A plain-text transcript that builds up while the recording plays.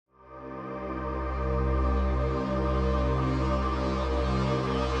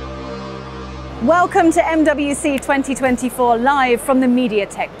Welcome to MWC 2024 live from the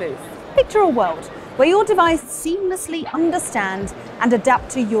MediaTek booth. Picture a world where your device seamlessly understands and adapt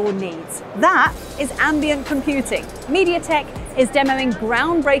to your needs. That is ambient computing. MediaTek is demoing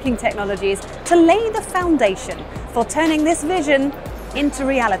groundbreaking technologies to lay the foundation for turning this vision into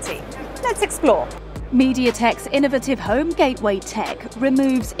reality. Let's explore. MediaTek's innovative home gateway tech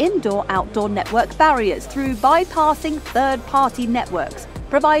removes indoor-outdoor network barriers through bypassing third-party networks,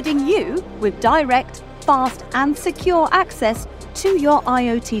 providing you with direct, fast and secure access to your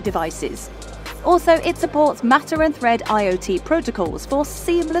IoT devices. Also, it supports Matter and Thread IoT protocols for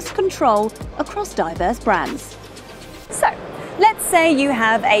seamless control across diverse brands. So, let's say you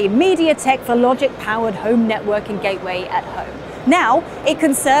have a MediaTek for logic-powered home networking gateway at home. Now, it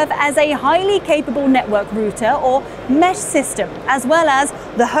can serve as a highly capable network router or mesh system, as well as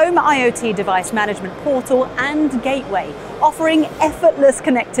the home IoT device management portal and gateway, offering effortless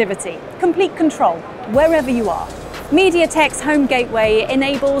connectivity, complete control, wherever you are. MediaTek's home gateway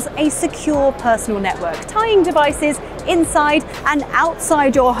enables a secure personal network, tying devices inside and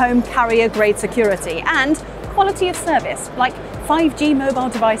outside your home carrier-grade security and quality of service, like 5G mobile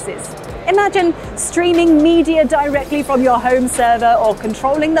devices. Imagine streaming media directly from your home server or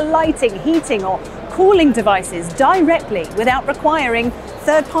controlling the lighting, heating or cooling devices directly without requiring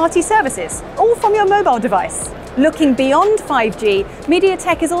third-party services, all from your mobile device. Looking beyond 5G,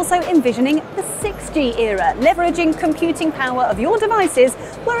 MediaTek is also envisioning the 6G era, leveraging computing power of your devices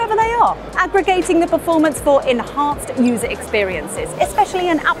wherever they are, aggregating the performance for enhanced user experiences, especially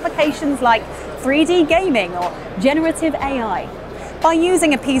in applications like 3D gaming or generative AI. By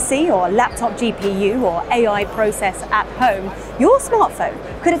using a PC or laptop GPU or AI process at home, your smartphone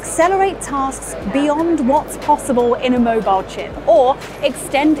could accelerate tasks beyond what's possible in a mobile chip or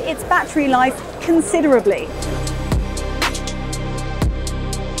extend its battery life considerably.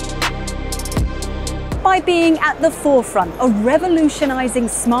 By being at the forefront of revolutionizing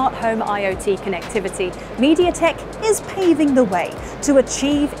smart home IoT connectivity, MediaTek is paving the way to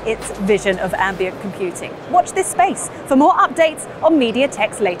achieve its vision of ambient computing. Watch this space for more updates on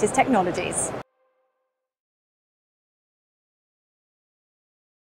MediaTek's latest technologies.